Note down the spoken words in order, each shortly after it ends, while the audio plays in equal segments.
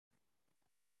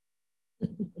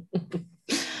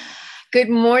Good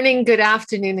morning, good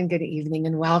afternoon, and good evening,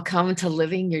 and welcome to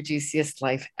Living Your Juiciest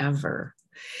Life Ever.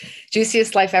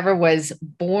 Juiciest Life Ever was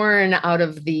born out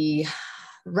of the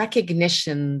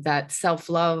recognition that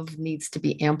self-love needs to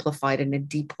be amplified in a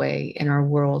deep way in our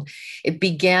world. It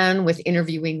began with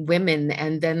interviewing women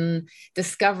and then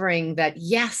discovering that,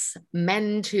 yes,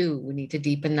 men too need to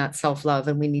deepen that self-love,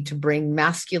 and we need to bring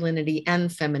masculinity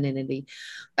and femininity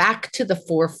back to the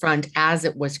forefront as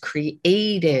it was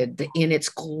created in its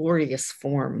glorious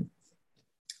form.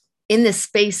 In this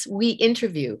space, we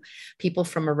interview people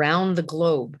from around the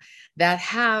globe that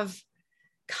have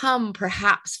come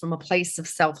perhaps from a place of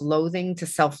self-loathing to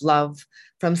self-love,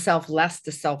 from self-less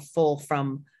to self-full,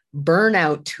 from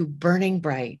burnout to burning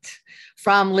bright,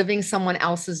 from living someone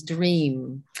else's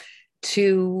dream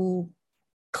to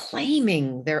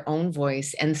claiming their own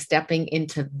voice and stepping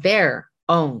into their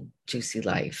own juicy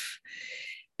life.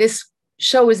 This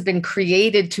show has been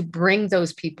created to bring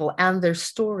those people and their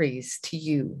stories to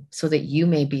you so that you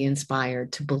may be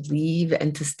inspired to believe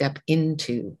and to step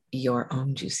into your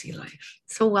own juicy life.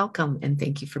 So welcome and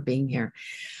thank you for being here.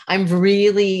 I'm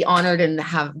really honored and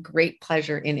have great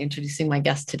pleasure in introducing my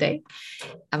guest today,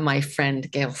 my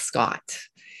friend Gail Scott.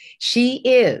 She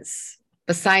is,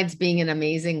 besides being an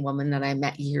amazing woman that I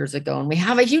met years ago, and we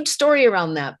have a huge story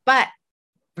around that, but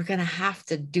we're going to have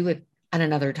to do it at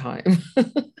another time.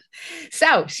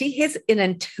 So she is an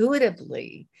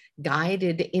intuitively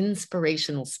guided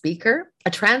inspirational speaker,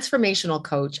 a transformational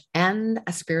coach, and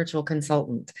a spiritual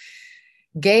consultant.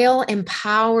 Gail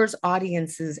empowers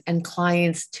audiences and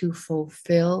clients to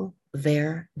fulfill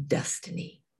their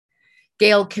destiny.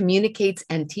 Gail communicates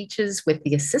and teaches with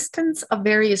the assistance of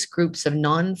various groups of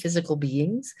non-physical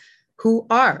beings who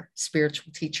are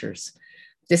spiritual teachers.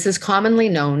 This is commonly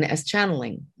known as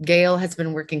channeling. Gail has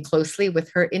been working closely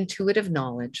with her intuitive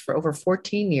knowledge for over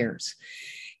 14 years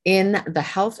in the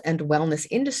health and wellness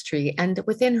industry and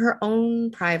within her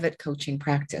own private coaching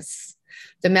practice.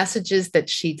 The messages that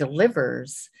she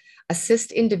delivers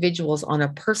assist individuals on a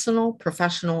personal,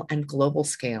 professional, and global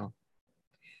scale.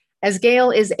 As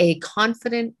Gail is a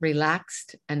confident,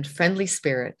 relaxed, and friendly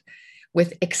spirit,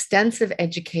 with extensive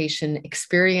education,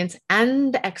 experience,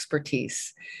 and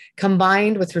expertise.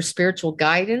 Combined with her spiritual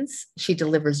guidance, she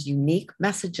delivers unique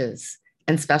messages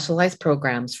and specialized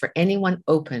programs for anyone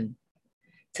open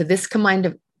to this kind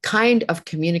of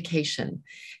communication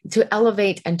to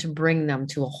elevate and to bring them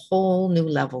to a whole new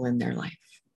level in their life.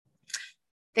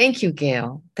 Thank you,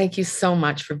 Gail. Thank you so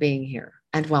much for being here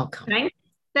and welcome.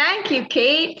 Thank you,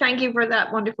 Kate. Thank you for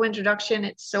that wonderful introduction.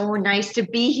 It's so nice to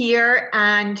be here,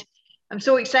 and I'm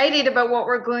so excited about what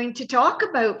we're going to talk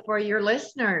about for your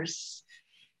listeners.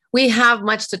 We have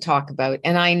much to talk about,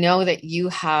 and I know that you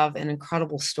have an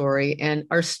incredible story, and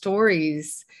our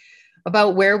stories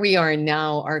about where we are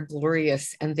now are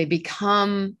glorious, and they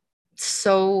become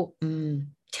so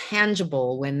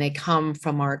tangible when they come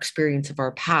from our experience of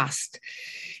our past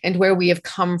and where we have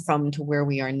come from to where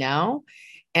we are now.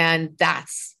 And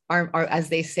that's our as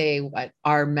they say, what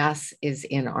our mess is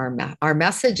in our mess. Our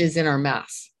message is in our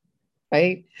mess.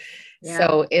 Right. Yeah.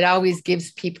 So it always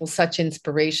gives people such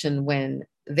inspiration when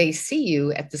they see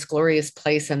you at this glorious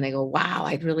place and they go, wow,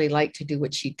 I'd really like to do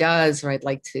what she does, or I'd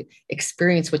like to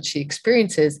experience what she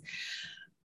experiences.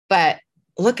 But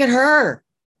look at her.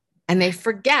 And they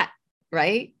forget,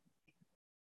 right?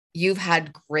 You've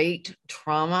had great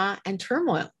trauma and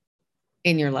turmoil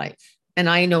in your life. And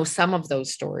I know some of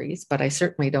those stories, but I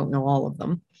certainly don't know all of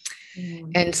them.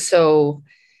 Mm. And so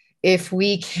if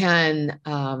we can,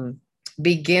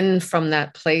 begin from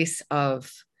that place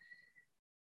of,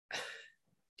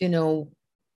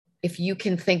 if you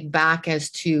can think back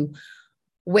as to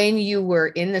when you were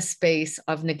in the space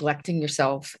of neglecting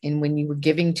yourself and when you were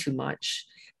giving too much,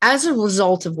 as a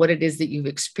result of what it is that you've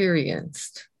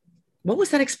experienced, what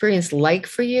was that experience like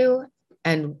for you?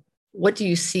 And what do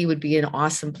you see would be an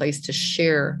awesome place to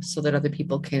share so that other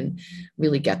people can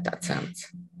really get that sense?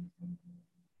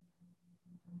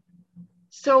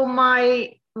 So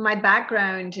my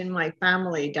background in my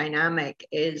family dynamic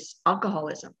is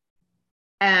alcoholism.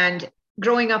 And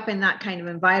growing up in that kind of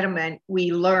environment,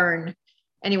 we learn,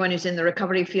 anyone who's in the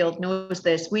recovery field knows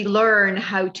this, we learn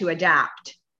how to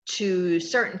adapt to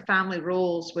certain family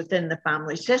roles within the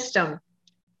family system.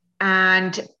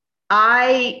 And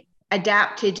I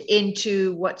adapted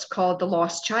into what's called the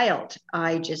lost child.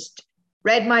 I just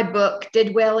read my book,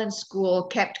 did well in school,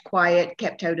 kept quiet,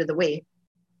 kept out of the way.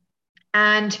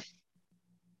 And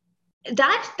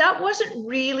that wasn't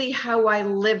really how I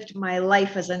lived my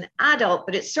life as an adult,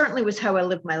 but it certainly was how I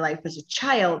lived my life as a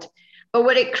child. But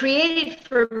what it created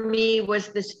for me was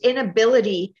this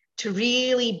inability to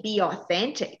really be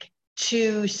authentic,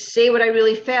 to say what I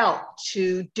really felt,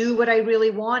 to do what I really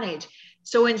wanted.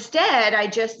 So instead, I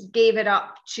just gave it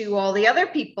up to all the other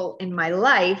people in my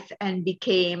life and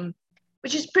became,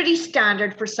 which is pretty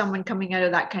standard for someone coming out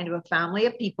of that kind of a family,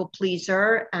 a people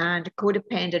pleaser and a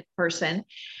codependent person.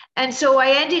 And so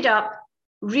I ended up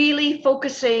really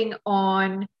focusing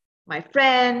on my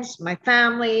friends, my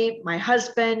family, my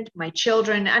husband, my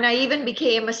children. And I even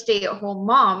became a stay-at-home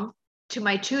mom to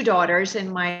my two daughters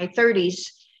in my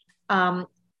 30s.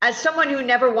 As someone who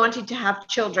never wanted to have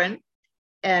children,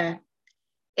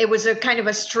 it was a kind of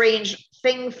a strange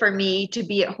thing for me to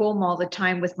be at home all the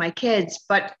time with my kids.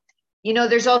 But, you know,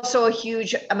 there's also a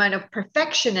huge amount of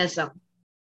perfectionism.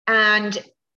 And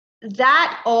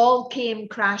that all came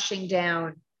crashing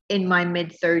down in my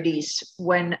mid 30s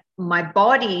when my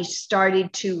body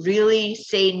started to really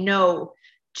say no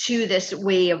to this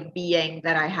way of being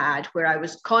that I had, where I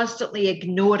was constantly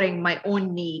ignoring my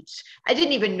own needs. I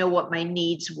didn't even know what my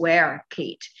needs were,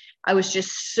 Kate. I was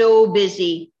just so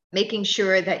busy making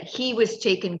sure that he was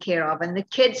taken care of and the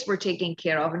kids were taken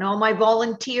care of and all my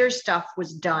volunteer stuff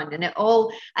was done. And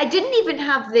I didn't even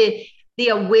have the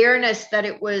awareness that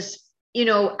it was, you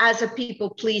know, as a people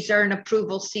pleaser and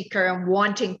approval seeker and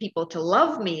wanting people to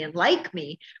love me and like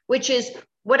me, which is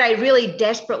what I really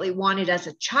desperately wanted as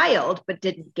a child, but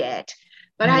didn't get.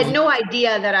 But I had no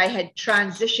idea that I had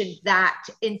transitioned that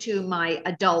into my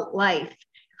adult life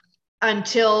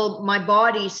until my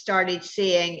body started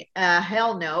saying,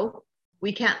 hell no,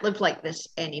 we can't live like this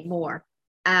anymore.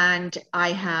 And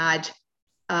I had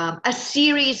a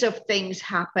series of things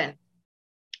happen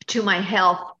to my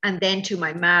health and then to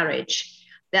my marriage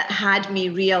that had me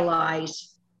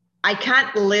realize I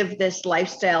can't live this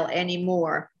lifestyle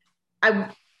anymore.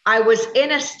 I was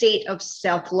in a state of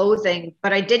self-loathing,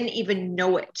 but I didn't even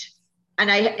know it. And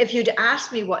if you'd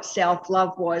asked me what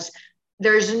self-love was,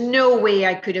 there's no way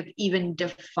I could have even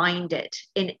defined it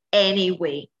in any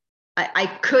way. I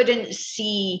couldn't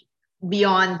see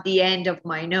beyond the end of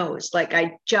my nose. Like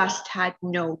I just had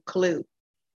no clue.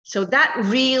 So that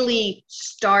really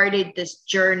started this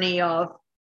journey of,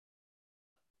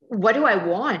 what do I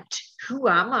want? Who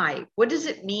am I? What does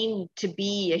it mean to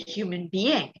be a human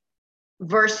being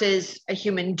versus a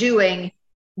human doing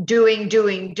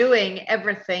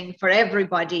everything for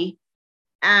everybody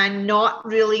and not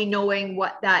really knowing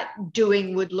what that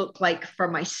doing would look like for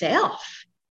myself.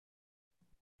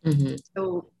 Mm-hmm.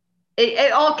 So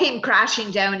it all came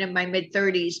crashing down in my mid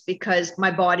 30s because my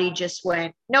body just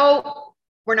went, no,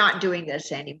 we're not doing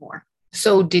this anymore.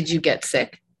 So did you get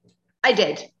sick? I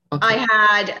did. Okay. I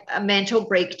had a mental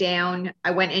breakdown.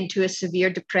 I went into a severe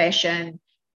depression.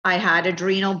 I had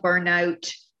adrenal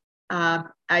burnout.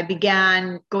 I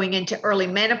began going into early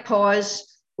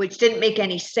menopause, which didn't make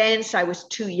any sense. I was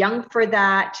too young for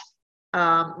that.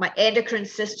 My endocrine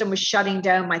system was shutting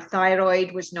down. My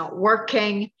thyroid was not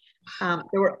working. There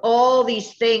were all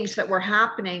these things that were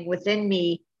happening within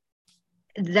me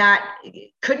that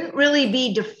couldn't really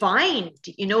be defined,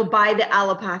 you know, by the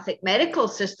allopathic medical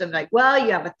system. Like, well,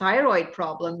 you have a thyroid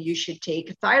problem, you should take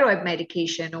a thyroid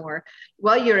medication, or,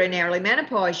 well, you're in early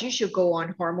menopause, you should go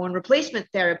on hormone replacement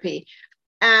therapy.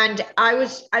 And I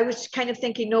was kind of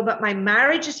thinking, no, but my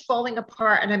marriage is falling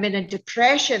apart and I'm in a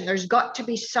depression. There's got to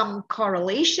be some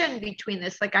correlation between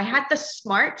this. Like I had the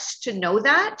smarts to know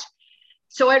that.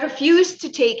 So I refused to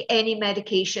take any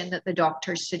medication that the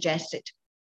doctors suggested.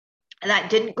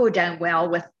 That didn't go down well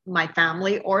with my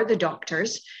family or the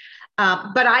doctors.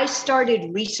 But I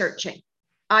started researching.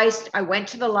 I went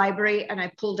to the library and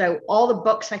I pulled out all the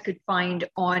books I could find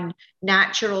on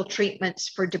natural treatments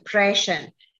for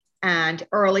depression and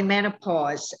early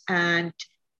menopause and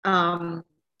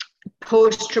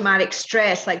post-traumatic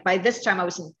stress. Like by this time I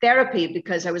was in therapy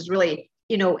because I was really,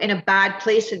 you know, in a bad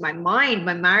place in my mind.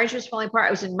 My marriage was falling apart.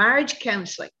 I was in marriage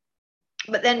counseling.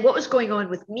 But then what was going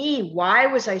on with me? Why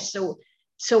was I so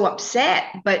upset,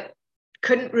 but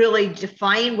couldn't really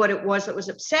define what it was that was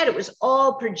upset? It was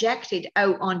all projected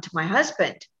out onto my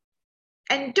husband.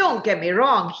 And don't get me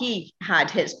wrong, he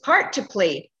had his part to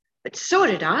play, but so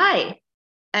did I.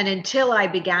 And until I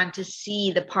began to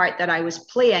see the part that I was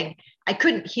playing, I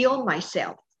couldn't heal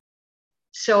myself.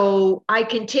 So I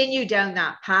continued down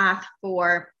that path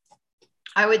for,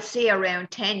 I would say,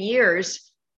 around 10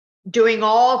 years, doing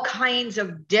all kinds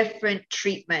of different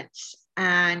treatments.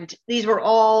 And these were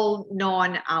all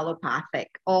non-allopathic,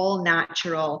 all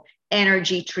natural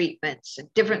energy treatments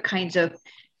and different kinds of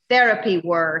therapy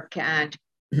work and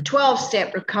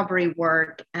 12-step recovery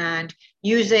work and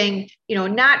using, you know,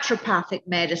 naturopathic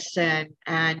medicine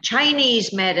and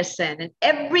Chinese medicine and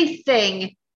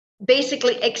everything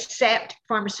basically except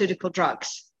pharmaceutical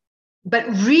drugs. but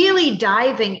really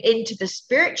diving into the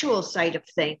spiritual side of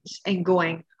things and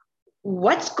going,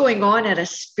 what's going on at a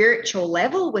spiritual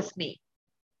level with me?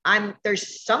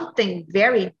 There's something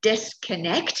very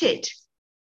disconnected.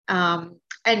 And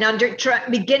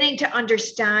beginning to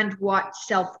understand what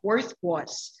self-worth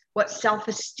was, what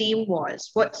self-esteem was,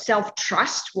 what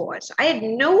self-trust was. I had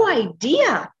no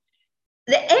idea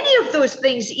that any of those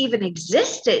things even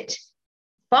existed.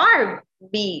 For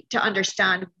me to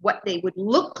understand what they would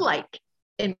look like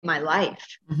in my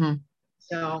life. Mm-hmm.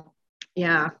 So,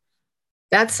 yeah.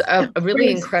 That's a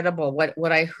really incredible.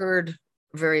 What I heard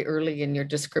very early in your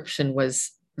description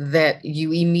was that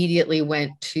you immediately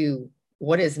went to,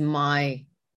 what is my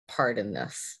part in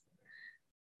this?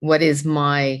 What is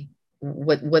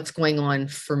what's going on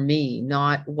for me?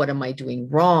 Not what am I doing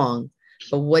wrong,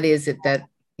 but what is it that,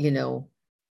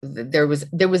 there was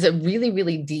a really,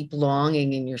 really deep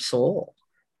longing in your soul.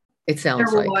 It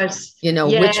sounds like, yes.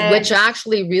 which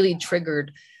actually really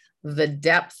triggered the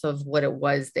depth of what it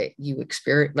was that you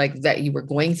experienced, like that you were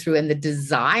going through, and the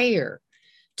desire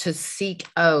to seek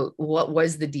out what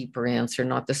was the deeper answer,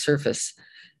 not the surface.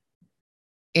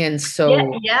 And so,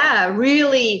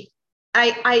 really,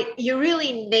 you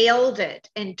really nailed it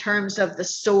in terms of the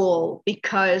soul,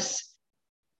 because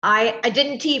I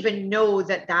didn't even know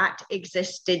that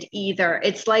existed either.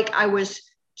 It's like I was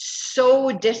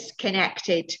so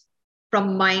disconnected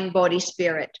from mind, body,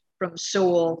 spirit, from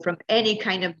soul, from any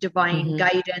kind of divine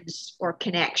guidance or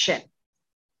connection,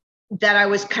 that I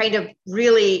was kind of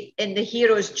really in the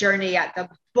hero's journey at the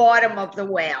bottom of the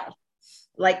well,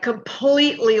 like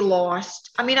completely lost.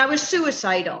 I mean, I was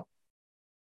suicidal.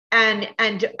 And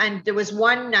there was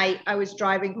one night I was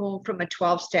driving home from a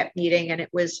 12-step meeting, and it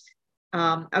was,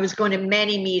 I was going to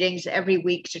many meetings every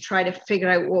week to try to figure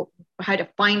out how to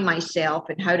find myself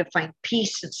and how to find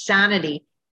peace and sanity.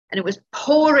 And it was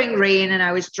pouring rain, and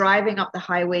I was driving up the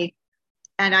highway,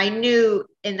 and I knew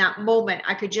in that moment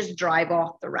I could just drive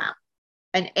off the ramp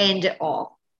and end it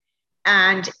all.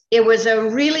 And it was a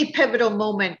really pivotal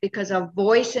moment, because a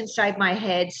voice inside my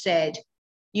head said,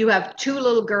 you have 2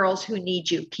 little girls who need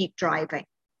you, keep driving.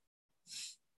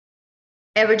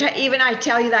 Every time, even I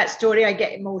tell you that story, I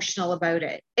get emotional about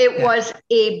it. It was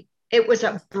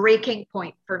a breaking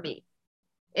point for me.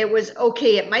 It was,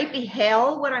 okay, it might be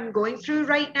hell what I'm going through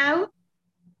right now,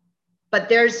 but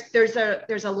there's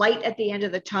a light at the end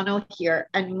of the tunnel here.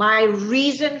 And my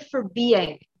reason for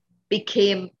being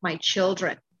became my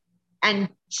children, and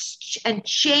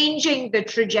changing the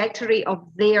trajectory of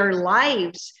their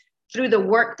lives through the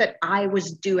work that I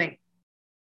was doing.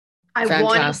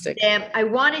 Fantastic. I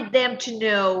wanted them to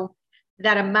know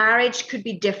that a marriage could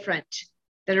be different,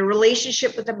 that a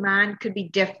relationship with a man could be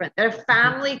different, that a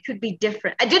family could be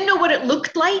different. I didn't know what it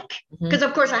looked like, because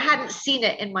of course I hadn't seen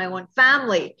it in my own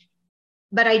family,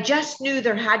 but I just knew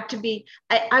there had to be,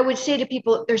 I would say to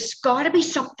people, there's got to be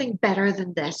something better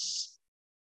than this,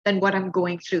 than what I'm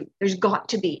going through. There's got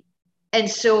to be. And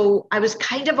so I was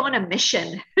kind of on a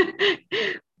mission.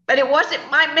 But it wasn't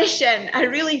my mission. I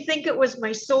really think it was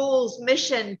my soul's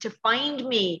mission to find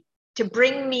me, to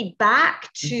bring me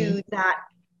back to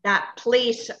that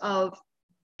place of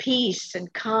peace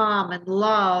and calm and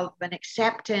love and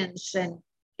acceptance and,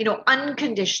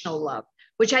 unconditional love,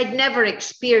 which I'd never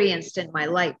experienced in my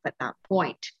life at that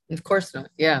point. Of course not.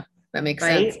 Yeah, that makes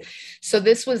sense. So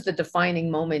this was the defining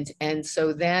moment. And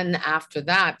so then after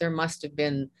that, there must have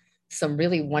been some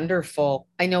really wonderful,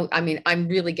 I'm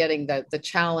really getting the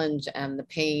challenge and the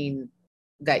pain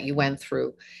that you went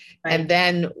through. Right. And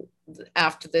then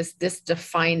after this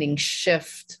defining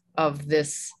shift of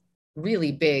this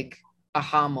really big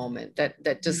aha moment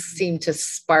that just seemed to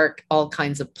spark all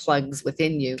kinds of plugs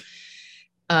within you.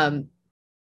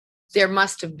 There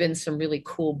must have been some really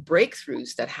cool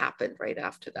breakthroughs that happened right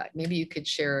after that. Maybe you could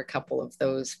share a couple of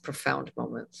those profound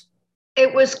moments.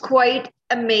 It was quite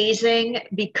amazing,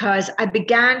 because I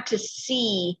began to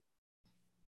see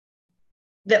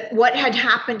that what had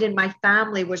happened in my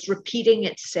family was repeating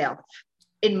itself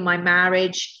in my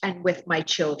marriage and with my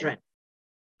children.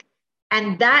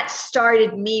 And that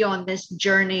started me on this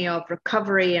journey of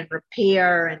recovery and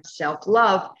repair and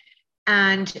self-love.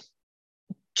 And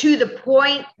to the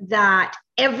point that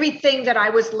everything that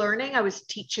I was learning, I was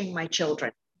teaching my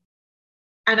children.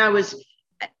 And I was,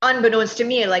 unbeknownst to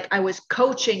me, like I was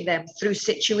coaching them through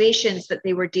situations that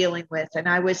they were dealing with. And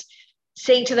I was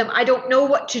saying to them, I don't know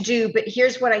what to do, but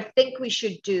here's what I think we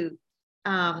should do.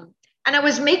 And I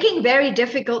was making very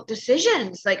difficult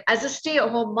decisions. Like, as a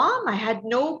stay-at-home mom, I had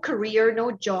no career,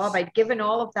 no job. I'd given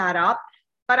all of that up,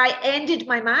 but I ended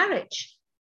my marriage.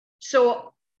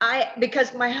 So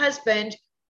because my husband,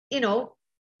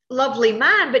 lovely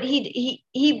man, but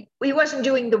he wasn't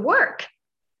doing the work.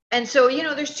 And so,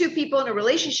 there's two people in a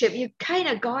relationship, you kind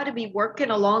of got to be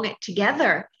working along it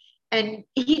together. And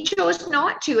he chose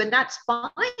not to, and that's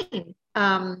fine.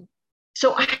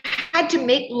 So I had to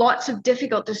make lots of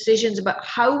difficult decisions about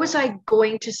how was I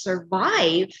going to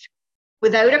survive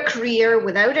without a career,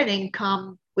 without an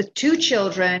income, with two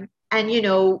children, and,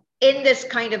 in this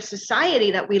kind of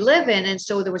society that we live in. And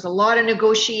so there was a lot of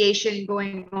negotiation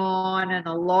going on and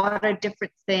a lot of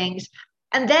different things.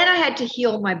 And then I had to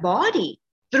heal my body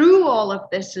through all of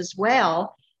this as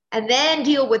well, and then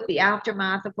deal with the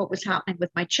aftermath of what was happening with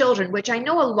my children, which I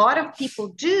know a lot of people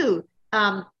do.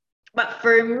 But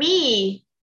for me,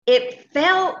 it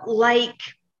felt like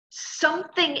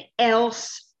something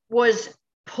else was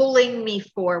pulling me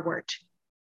forward.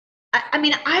 I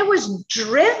mean, I was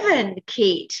driven,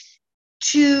 Kate,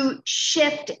 to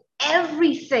shift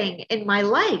everything in my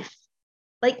life,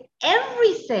 like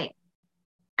everything.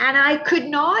 And I could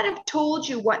not have told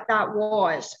you what that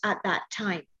was at that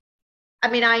time. I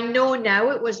mean, I know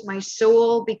now it was my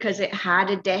soul because it had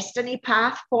a destiny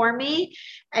path for me.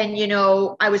 And,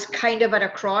 I was kind of at a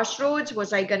crossroads.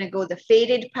 Was I going to go the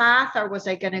fated path or was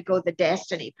I going to go the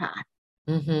destiny path?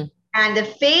 Mm-hmm. And the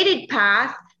fated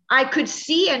path, I could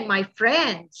see in my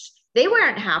friends, they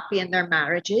weren't happy in their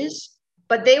marriages,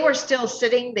 but they were still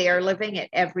sitting there living it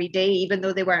every day, even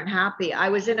though they weren't happy. I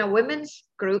was in a women's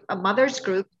group, a mother's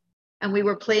group, and we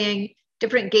were playing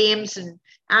different games and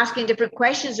asking different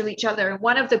questions of each other. And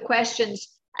one of the questions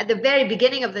at the very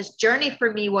beginning of this journey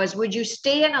for me was, would you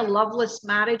stay in a loveless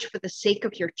marriage for the sake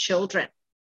of your children?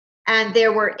 And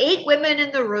there were 8 women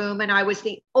in the room, and I was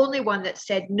the only one that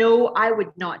said, no, I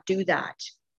would not do that.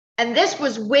 And this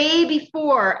was way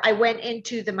before I went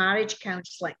into the marriage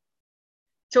counseling.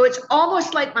 So it's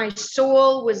almost like my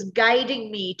soul was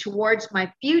guiding me towards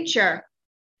my future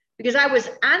because I was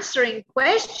answering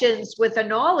questions with a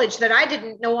knowledge that I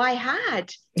didn't know I had.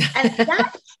 And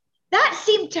that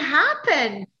seemed to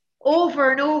happen over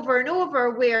and over and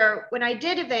over, where when I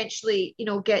did eventually,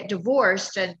 get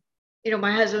divorced and,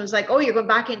 my husband was like, oh, you're going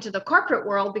back into the corporate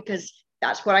world, because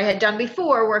that's what I had done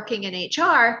before, working in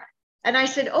HR. And I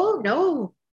said, oh,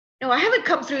 no, I haven't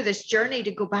come through this journey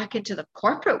to go back into the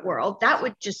corporate world. That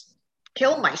would just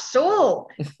kill my soul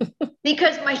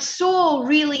because my soul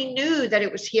really knew that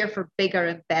it was here for bigger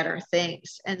and better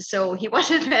things. And so he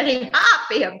wasn't very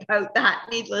happy about that,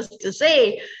 needless to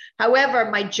say. However,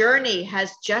 my journey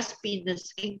has just been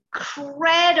this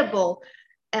incredible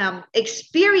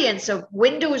experience of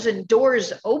windows and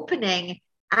doors opening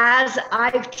as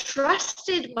I've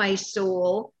trusted my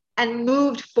soul and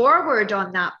moved forward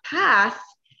on that path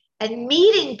and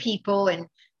meeting people and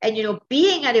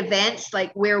being at events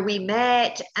like where we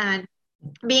met and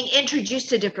being introduced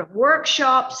to different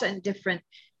workshops and different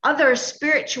other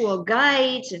spiritual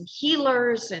guides and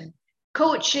healers and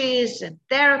coaches and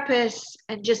therapists,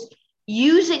 and just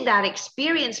using that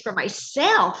experience for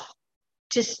myself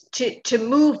to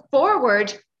move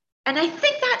forward. And I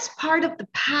think that's part of the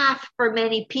path for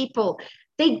many people.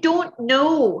 They don't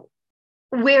know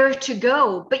where to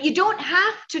go, but you don't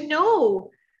have to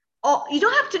know. You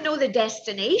don't have to know the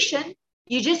destination.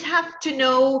 You just have to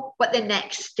know what the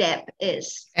next step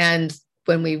is. And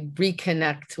when we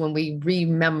reconnect, when we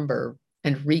remember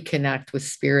and reconnect with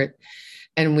spirit,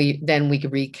 and we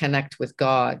reconnect with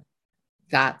God,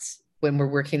 that's when we're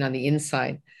working on the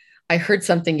inside. I heard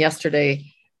something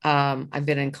yesterday. I've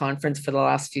been in conference for the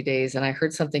last few days, and I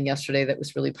heard something yesterday that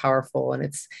was really powerful.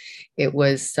 And it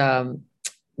was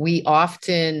we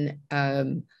often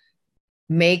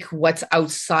make what's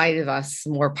outside of us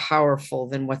more powerful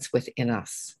than what's within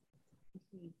us.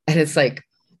 And it's like,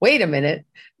 wait a minute,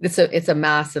 it's a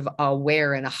massive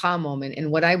aware and aha moment.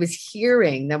 And what I was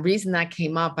hearing, the reason that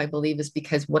came up, I believe, is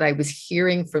because what I was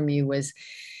hearing from you was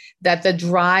that the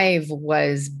drive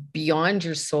was beyond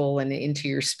your soul and into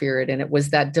your spirit. And it was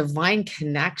that divine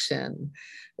connection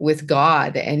with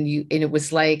God. And it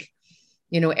was like,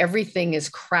 everything is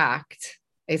cracked.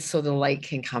 It's so the light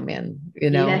can come in,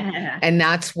 Yeah. And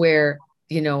that's where,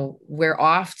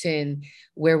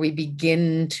 where we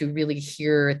begin to really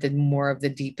hear the more of the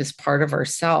deepest part of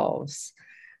ourselves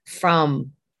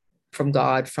from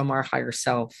God, from our higher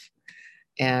self.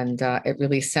 And it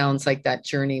really sounds like that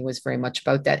journey was very much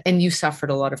about that. And you suffered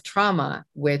a lot of trauma,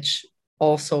 which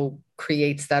also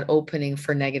creates that opening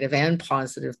for negative and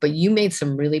positive. But you made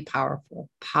some really powerful,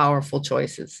 powerful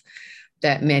choices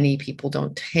that many people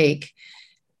don't take.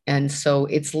 And so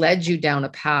it's led you down a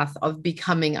path of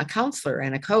becoming a counselor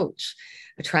and a coach,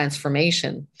 a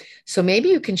transformation. So maybe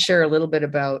you can share a little bit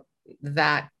about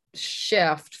that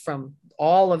shift from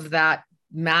all of that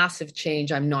massive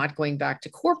change. I'm not going back to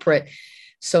corporate.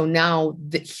 So now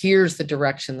here's the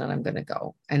direction that I'm going to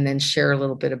go. And then share a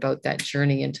little bit about that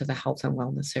journey into the health and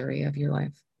wellness area of your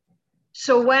life.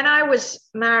 So when I was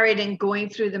married and going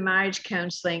through the marriage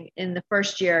counseling in the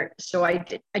first year, so I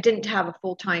didn't have a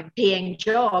full-time paying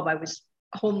job. I was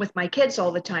home with my kids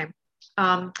all the time.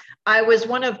 I was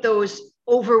one of those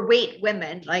overweight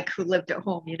women, like, who lived at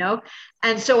home, you know?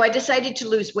 And so I decided to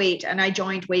lose weight, and I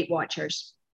joined Weight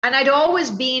Watchers. And I'd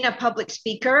always been a public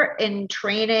speaker in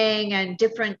training and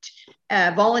different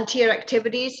volunteer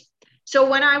activities. So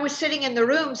when I was sitting in the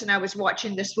rooms and I was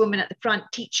watching this woman at the front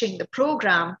teaching the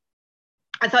program,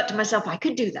 I thought to myself, I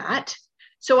could do that.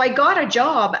 So I got a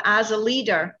job as a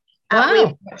leader at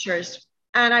Weight Watchers,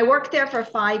 and I worked there for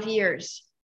 5 years.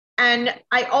 And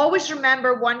I always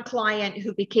remember one client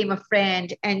who became a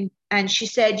friend, and she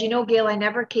said, you know, Gail, I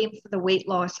never came for the weight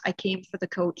loss. I came for the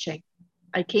coaching.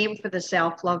 I came for the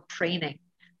self-love training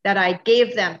that I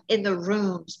gave them in the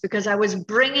rooms, because I was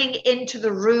bringing into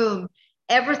the room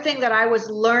everything that I was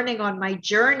learning on my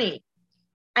journey.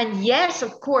 And yes,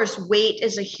 of course, weight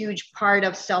is a huge part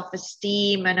of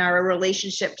self-esteem and our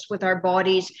relationships with our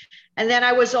bodies. And then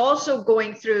I was also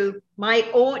going through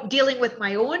dealing with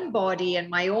my own body and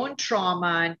my own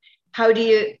trauma, and how do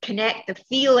you connect the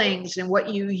feelings and what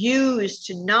you use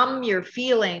to numb your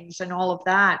feelings and all of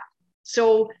that.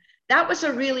 So that was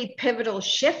a really pivotal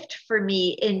shift for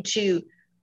me into,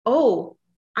 oh,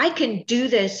 I can do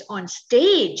this on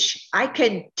stage. I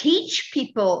can teach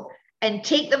people and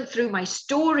take them through my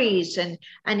stories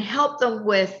and help them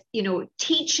with, you know,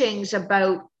 teachings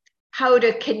about how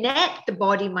to connect the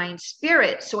body, mind,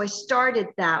 spirit. So I started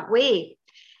that way.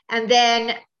 And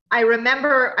then I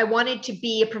remember I wanted to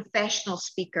be a professional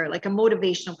speaker, like a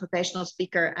motivational professional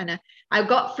speaker. And I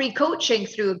got free coaching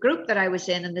through a group that I was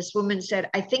in. And this woman said,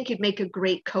 I think you'd make a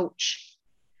great coach.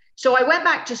 So I went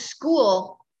back to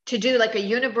school to do like a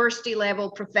university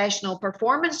level professional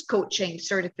performance coaching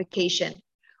certification,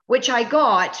 which I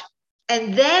got,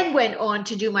 and then went on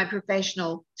to do my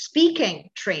professional speaking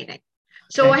training.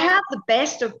 So I have the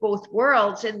best of both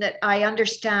worlds in that I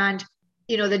understand,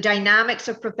 you know, the dynamics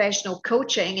of professional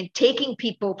coaching and taking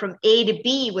people from A to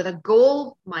B with a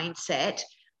goal mindset.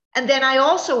 And then I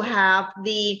also have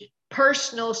the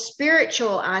personal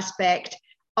spiritual aspect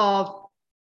of,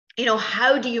 you know,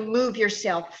 how do you move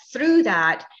yourself through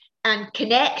that and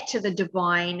connect to the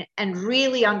divine and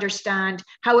really understand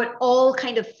how it all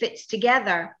kind of fits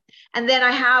together. And then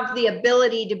I have the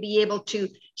ability to be able to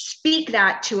speak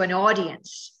that to an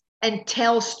audience and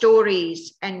tell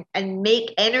stories and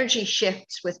make energy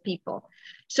shifts with people.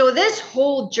 So this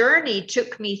whole journey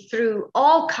took me through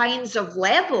all kinds of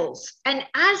levels. And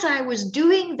as I was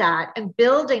doing that and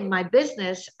building my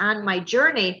business and my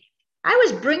journey, I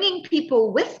was bringing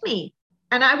people with me.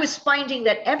 And I was finding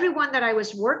that everyone that I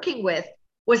was working with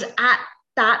was at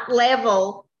that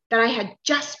level that I had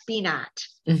just been at.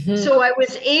 Mm-hmm. So I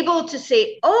was able to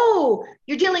say, oh,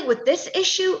 you're dealing with this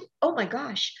issue? Oh my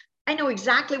gosh, I know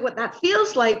exactly what that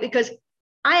feels like, because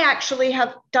I actually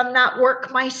have done that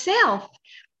work myself,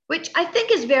 which I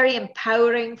think is very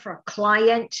empowering for a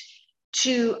client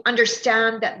to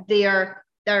understand that their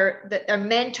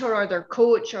mentor or their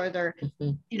coach or their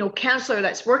mm-hmm. you know, counselor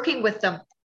that's working with them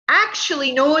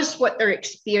actually knows what they're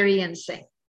experiencing.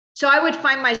 So I would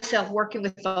find myself working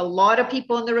with a lot of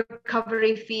people in the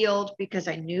recovery field because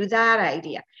I knew that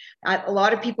idea. A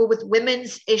lot of people with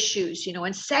women's issues, you know,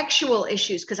 and sexual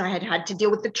issues, because I had to deal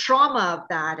with the trauma of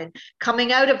that and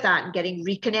coming out of that and getting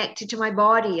reconnected to my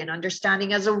body and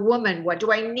understanding as a woman, what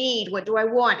do I need? What do I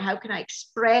want? How can I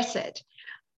express it?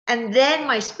 And then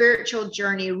my spiritual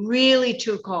journey really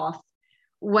took off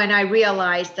when I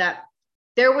realized that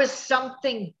there was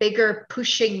something bigger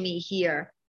pushing me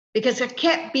here, because I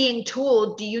kept being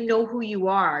told, do you know who you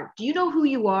are? Do you know who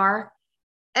you are?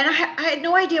 And I had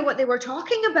no idea what they were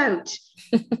talking about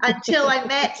until I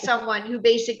met someone who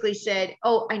basically said,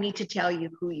 oh, I need to tell you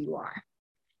who you are.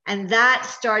 And that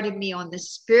started me on the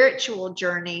spiritual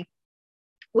journey,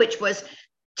 which was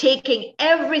taking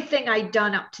everything I'd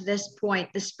done up to this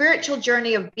point, the spiritual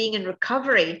journey of being in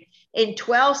recovery in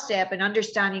 12-step and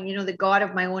understanding, you know, the God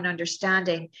of my own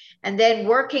understanding, and then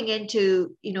working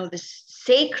into, you know, the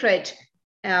sacred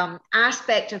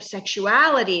aspect of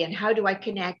sexuality and how do I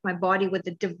connect my body with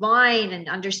the divine and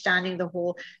understanding the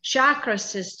whole chakra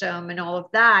system and all of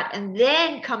that. And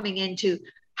then coming into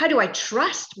how do I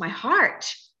trust my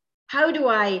heart? How do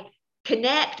I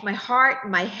connect my heart,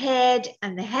 my head,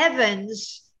 and the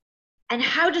heavens? And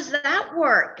how does that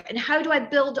work? And how do I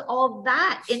build all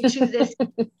that into this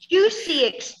juicy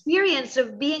experience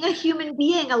of being a human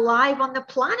being alive on the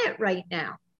planet right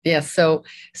now? Yeah. So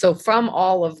from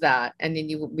all of that, and then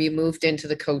we moved into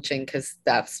the coaching because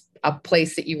that's a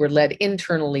place that you were led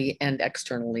internally and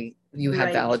externally. You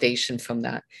had Right. validation from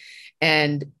that.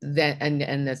 And then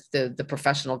and the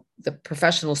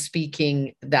professional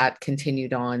speaking that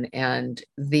continued on, and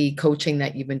the coaching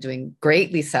that you've been doing,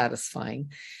 greatly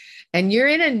satisfying. And you're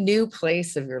in a new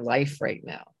place of your life right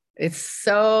now. It's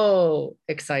so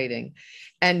exciting.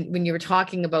 And when you were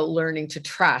talking about learning to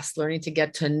trust, learning to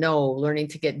get to know, learning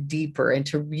to get deeper, and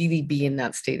to really be in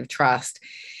that state of trust.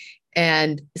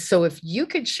 And so if you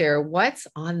could share what's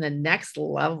on the next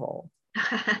level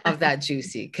of that,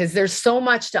 Juicy, because there's so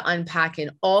much to unpack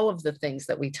in all of the things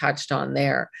that we touched on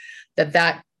there,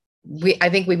 I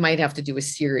think we might have to do a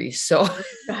series. So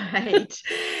Right.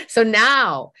 so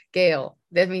now, Gail,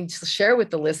 that means share with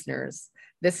the listeners,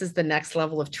 this is the next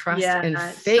level of trust Yeah. and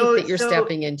faith So that you're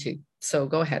stepping into. So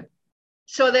go ahead.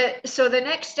 so the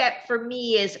next step for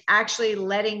me is actually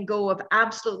letting go of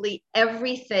absolutely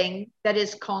everything that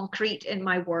is concrete in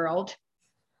my world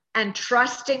and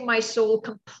trusting my soul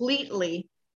completely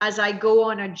as I go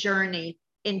on a journey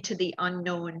into the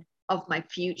unknown of my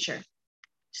future.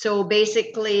 So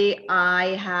basically,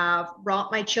 I have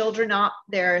brought my children up.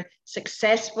 They're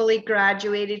successfully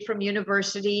graduated from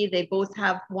university. They both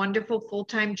have wonderful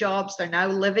full-time jobs. They're now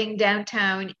living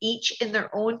downtown, each in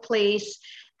their own place,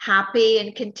 happy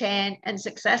and content and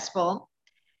successful.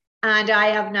 And I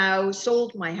have now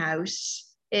sold my house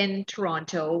in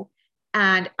Toronto,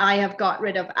 and I have got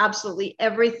rid of absolutely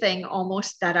everything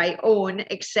almost that I own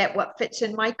except what fits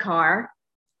in my car.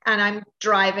 And I'm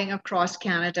driving across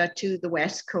Canada to the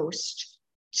West Coast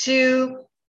to,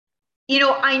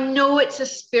 I know it's a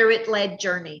spirit-led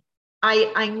journey.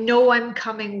 I know I'm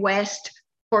coming west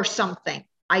for something.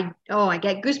 I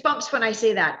get goosebumps when I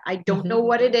say that. I don't know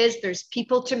what it is. There's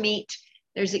people to meet.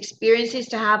 There's experiences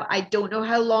to have. I don't know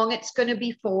how long it's going to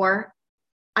be for.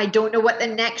 I don't know what the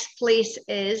next place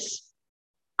is.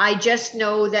 I just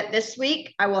know that this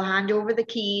week I will hand over the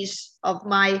keys of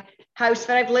my house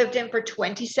that I've lived in for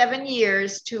 27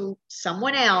 years to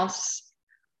someone else.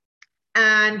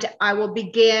 And I will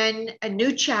begin a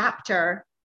new chapter,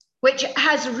 which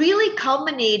has really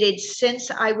culminated since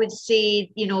I would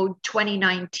say,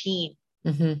 2019,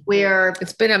 where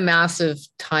It's been a massive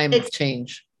time of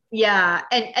change. Yeah.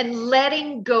 And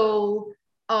letting go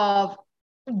of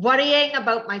worrying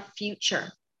about my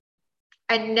future.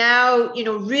 And now,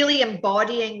 really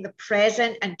embodying the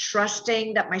present and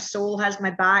trusting that my soul has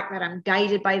my back, that I'm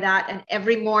guided by that. And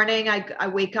every morning I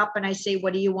wake up and I say,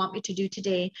 what do you want me to do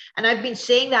today? And I've been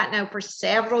saying that now for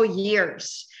several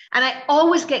years. And I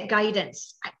always get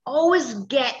guidance. I always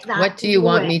get that. What do you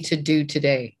want me to do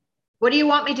today? What do you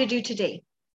want me to do today?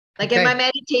 Like in my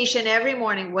meditation every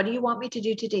morning, what do you want me to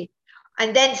do today?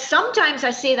 And then sometimes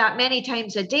I say that many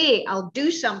times a day, I'll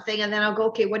do something and then I'll go,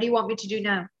 okay, what do you want me to do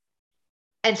now?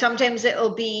 And sometimes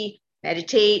it'll be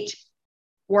meditate,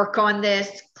 work on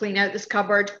this, clean out this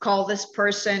cupboard, call this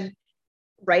person,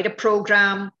 write a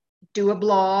program, do a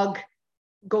blog,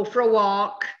 go for a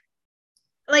walk.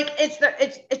 Like it's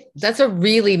that's a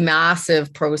really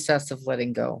massive process of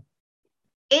letting go.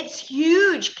 It's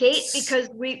huge, Kate, because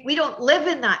we don't live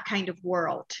in that kind of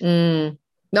world.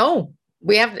 No,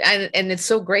 we have, and it's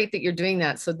so great that you're doing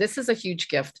that. So this is a huge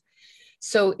gift.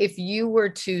 So if you were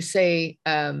to say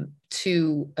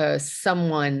to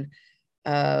someone,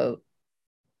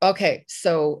 okay,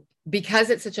 so because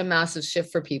it's such a massive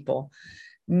shift for people,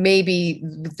 maybe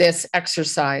this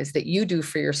exercise that you do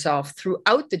for yourself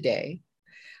throughout the day,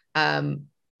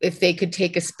 if they could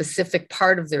take a specific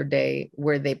part of their day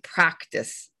where they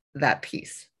practice that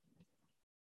piece.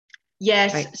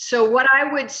 Yes. Right. So what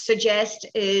I would suggest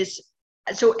is,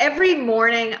 so every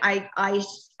morning I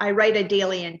write a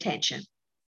daily intention.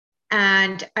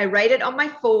 And I write it on my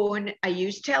phone. I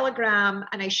use Telegram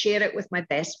and I share it with my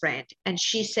best friend. And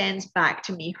she sends back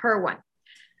to me her one.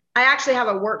 I actually have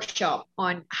a workshop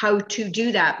on how to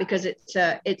do that because it's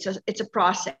a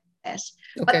process. Okay.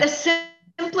 But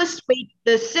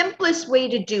the simplest way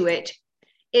to do it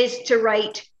is to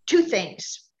write two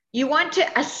things. You want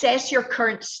to assess your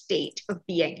current state of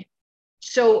being.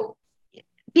 So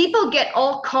people get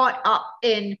all caught up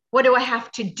in, what do I have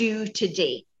to do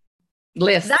today?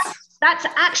 Lists. That's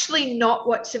actually not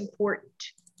what's important.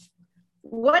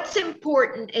 What's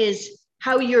important is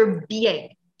how you're being.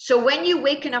 So when you're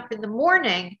waking up in the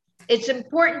morning, it's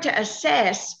important to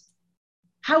assess,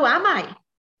 how am I?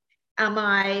 Am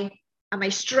I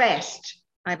stressed?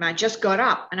 I just got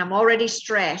up and I'm already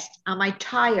stressed. Am I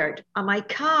tired? Am I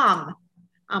calm?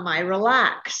 Am I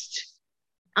relaxed?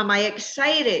 Am I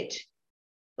excited?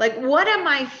 Like, what am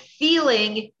I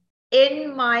feeling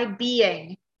in my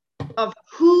being of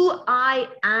who I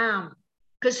am.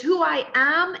 Because who I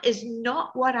am is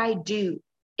not what I do.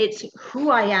 It's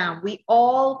who I am. We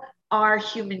all are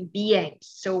human beings.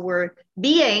 So we're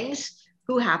beings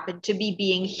who happen to be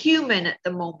being human at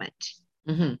the moment.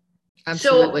 Mm-hmm.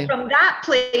 Absolutely. So from that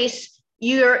place,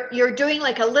 you're doing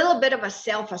like a little bit of a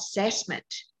self-assessment.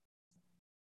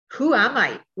 Who am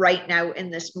I right now in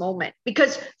this moment?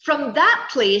 Because from that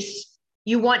place,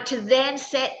 you want to then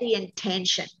set the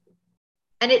intention.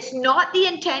 And it's not the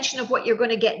intention of what you're going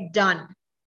to get done.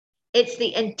 It's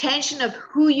the intention of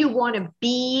who you want to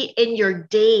be in your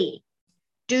day.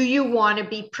 Do you want to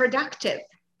be productive?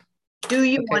 Do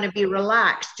you want to be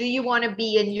relaxed? Do you want to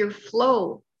be in your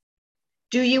flow?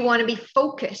 Do you want to be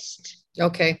focused?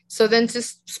 Okay. So then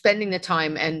just spending the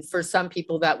time. And for some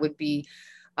people, that would be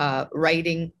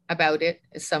writing about it.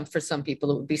 For some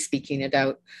people, it would be speaking it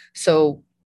out. So,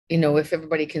 if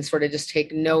everybody can sort of just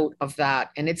take note of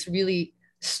that, and it's really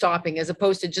stopping as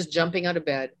opposed to just jumping out of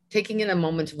bed, taking in a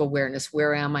moment of awareness.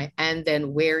 Where am I? And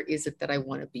then where is it that I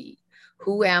want to be?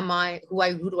 Who am I?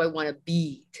 Who do I want to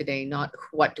be today? Not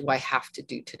what do I have to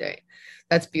do today?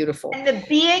 That's beautiful. And the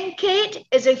being, Kate,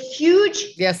 is a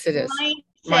huge yes, it is.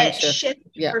 Mindset shift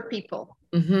for people.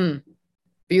 Mm-hmm.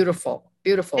 Beautiful.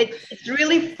 It's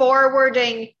really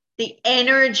forwarding the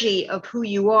energy of who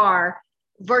you are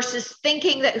versus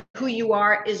thinking that who you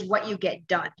are is what you get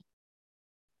done.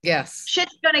 Yes.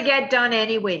 Shit's going to get done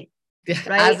anyway. Right?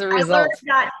 As a result. I learned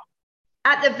that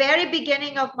at the very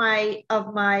beginning of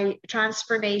my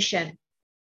transformation.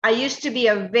 I used to be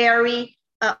a very,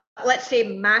 let's say,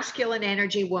 masculine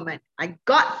energy woman. I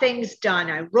got things done.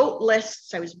 I wrote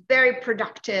lists. I was very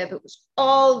productive. It was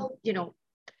all,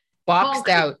 boxed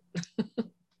out.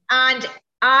 And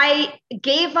I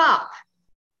gave up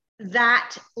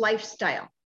that lifestyle.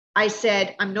 I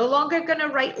said, I'm no longer going to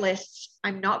write lists.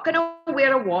 I'm not going to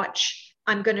wear a watch.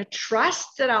 I'm going to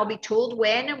trust that I'll be told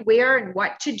when and where and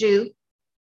what to do.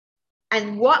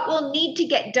 And what will need to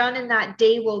get done in that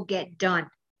day will get done.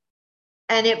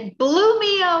 And it blew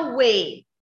me away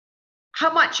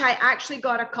how much I actually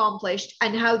got accomplished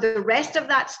and how the rest of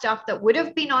that stuff that would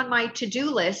have been on my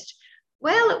to-do list,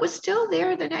 well, it was still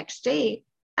there the next day.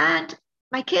 And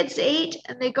my kids ate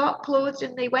and they got clothed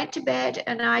and they went to bed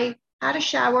and I had a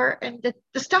shower and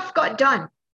the stuff got done.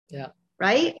 Yeah.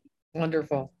 Right?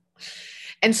 Wonderful.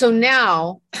 And so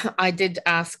now I did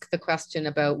ask the question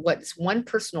about what's one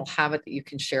personal habit that you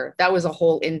can share. That was a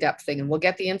whole in-depth thing. And we'll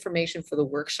get the information for the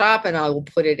workshop and I will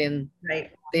put it in the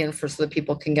info so that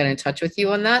people can get in touch with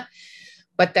you on that.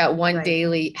 But that one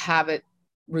daily habit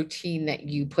routine that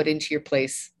you put into your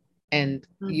place, and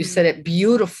you said it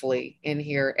beautifully in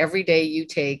here. Every day you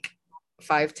take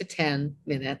 5 to 10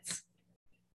 minutes.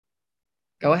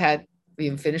 Go ahead. We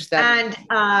can finish that. And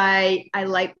I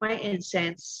light my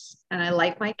incense and I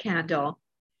light my candle.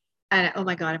 And oh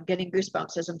my God, I'm getting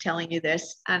goosebumps as I'm telling you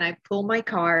this. And I pull my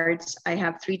cards. I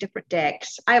have 3 different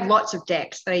decks. I have lots of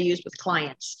decks that I use with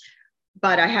clients,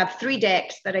 but I have 3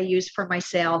 decks that I use for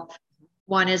myself.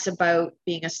 One is about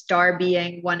being a star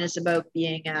being. One is about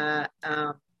being a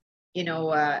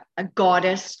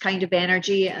goddess kind of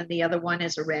energy. And the other one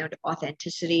is around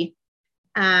authenticity.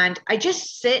 And I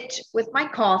just sit with my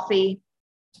coffee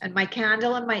and my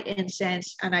candle and my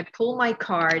incense, and I pull my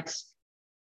cards,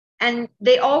 and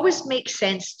they always make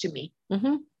sense to me.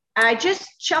 Mm-hmm. I just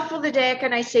shuffle the deck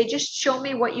and I say, just show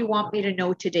me what you want me to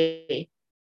know today.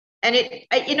 And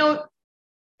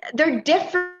they're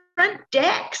different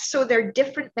decks, so they're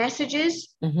different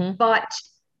messages, but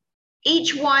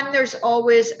each one, there's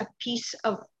always a piece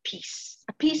of peace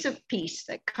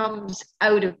that comes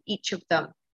out of each of them.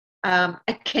 A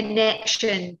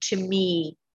connection to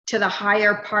me, to the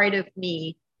higher part of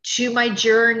me, to my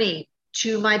journey,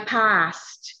 to my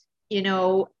past,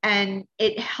 and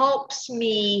it helps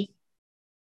me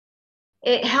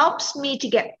to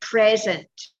get present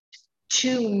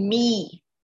to me,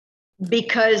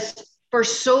 because for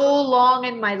so long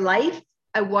in my life,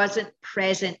 I wasn't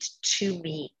present to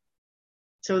me.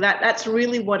 So that's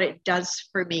really what it does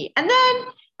for me. And then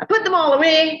I put them all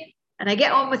away and I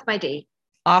get on with my day.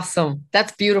 Awesome.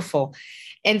 That's beautiful.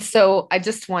 And so I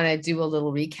just want to do a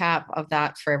little recap of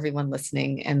that for everyone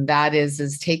listening. And that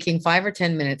is taking 5 or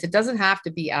 10 minutes. It doesn't have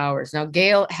to be hours. Now,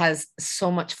 Gail has so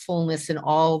much fullness in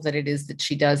all that it is that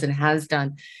she does and has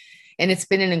done. And it's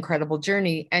been an incredible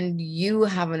journey, and you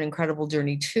have an incredible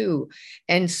journey too.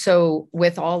 And so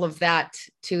with all of that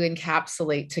to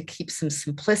encapsulate, to keep some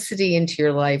simplicity into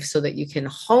your life so that you can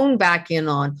hone back in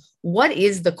on what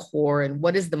is the core and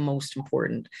what is the most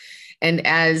important. And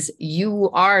as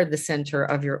you are the center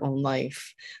of your own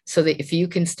life, so that if you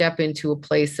can step into a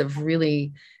place of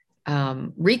really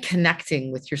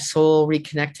reconnecting with your soul,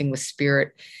 reconnecting with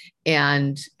spirit,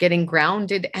 and getting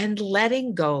grounded and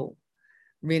letting go.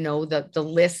 The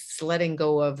lists, letting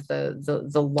go of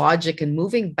the logic and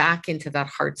moving back into that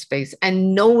heart space,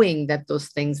 and knowing that those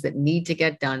things that need to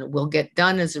get done will get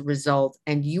done as a result,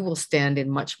 and you will stand in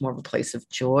much more of a place of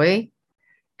joy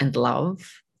and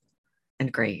love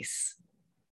and grace.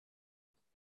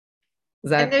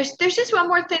 And there's just one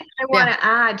more thing I want to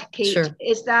add, Kate, sure.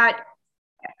 Is that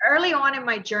early on in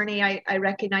my journey, I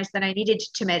recognized that I needed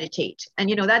to meditate.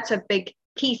 And, that's a big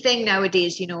key thing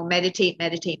nowadays, meditate.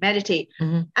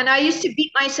 Mm-hmm. And I used to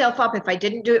beat myself up if I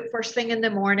didn't do it first thing in the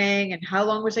morning, and how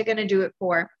long was I going to do it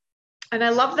for? And I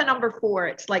love the number 4.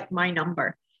 It's like my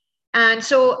number. And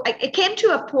so it came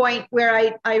to a point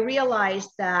where I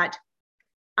realized that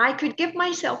I could give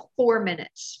myself 4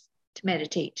 minutes to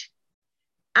meditate.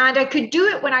 And I could do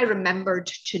it when I remembered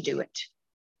to do it.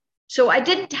 So I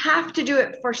didn't have to do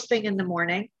it first thing in the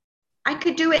morning. I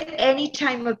could do it any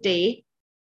time of day.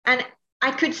 And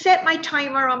I could set my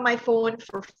timer on my phone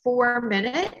for 4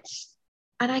 minutes,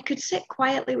 and I could sit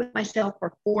quietly with myself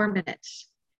for 4 minutes.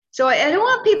 So I don't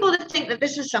want people to think that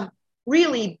this is some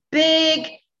really big,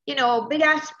 big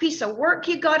ass piece of work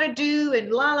you got to do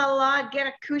and la, la, la, get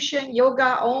a cushion,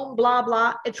 yoga, om, blah,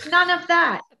 blah. It's none of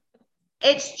that.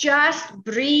 It's just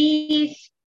breathe,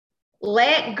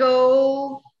 let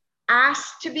go,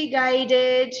 ask to be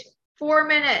guided, 4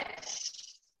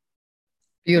 minutes.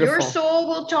 Beautiful. Your soul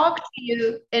will talk to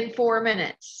you in 4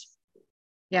 minutes.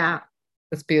 Yeah.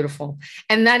 That's beautiful.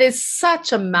 And that is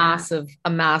such a massive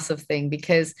thing,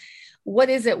 because what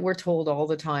is it we're told all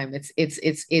the time? It's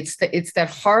that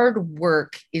hard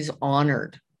work is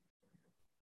honored,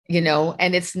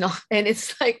 and it's not, and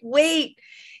it's like, wait,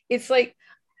 it's like,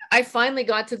 I finally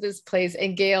got to this place,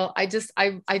 and Gail, I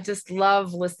just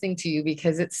love listening to you,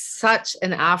 because it's such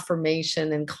an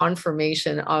affirmation and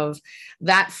confirmation of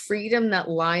that freedom that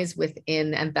lies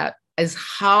within, and that is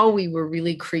how we were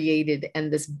really created.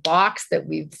 And this box that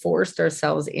we've forced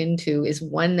ourselves into is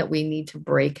one that we need to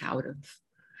break out of,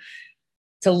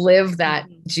 to live that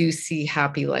juicy,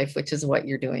 happy life, which is what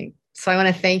you're doing. So I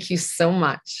want to thank you so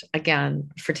much again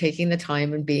for taking the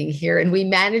time and being here. And we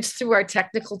managed through our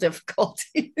technical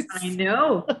difficulties. I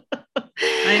know.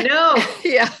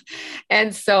 Yeah.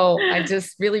 And so I'm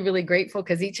just really, really grateful,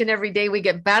 because each and every day we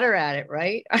get better at it,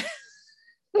 right?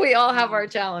 We all have our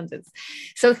challenges.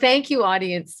 So thank you,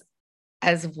 audience,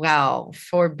 as well,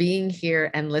 for being here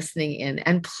and listening in.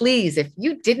 And please, if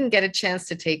you didn't get a chance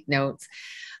to take notes,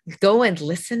 go and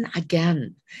listen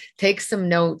again, take some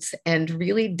notes, and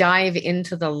really dive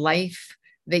into the life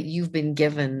that you've been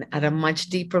given at a much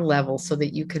deeper level, so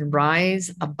that you can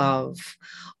rise above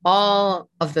all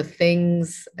of the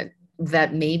things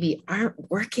that maybe aren't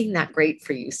working that great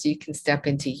for you, so you can step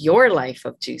into your life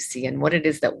of juicy and what it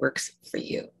is that works for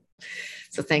you.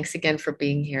 So thanks again for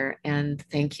being here, and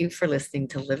thank you for listening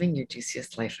to Living Your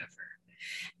Juiciest Life Ever.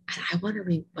 And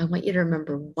I want you to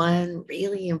remember one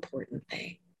really important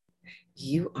thing.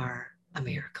 You are a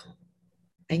miracle.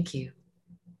 Thank you.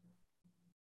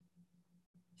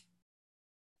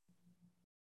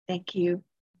 Thank you.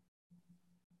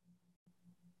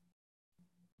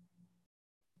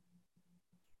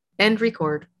 And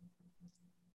record.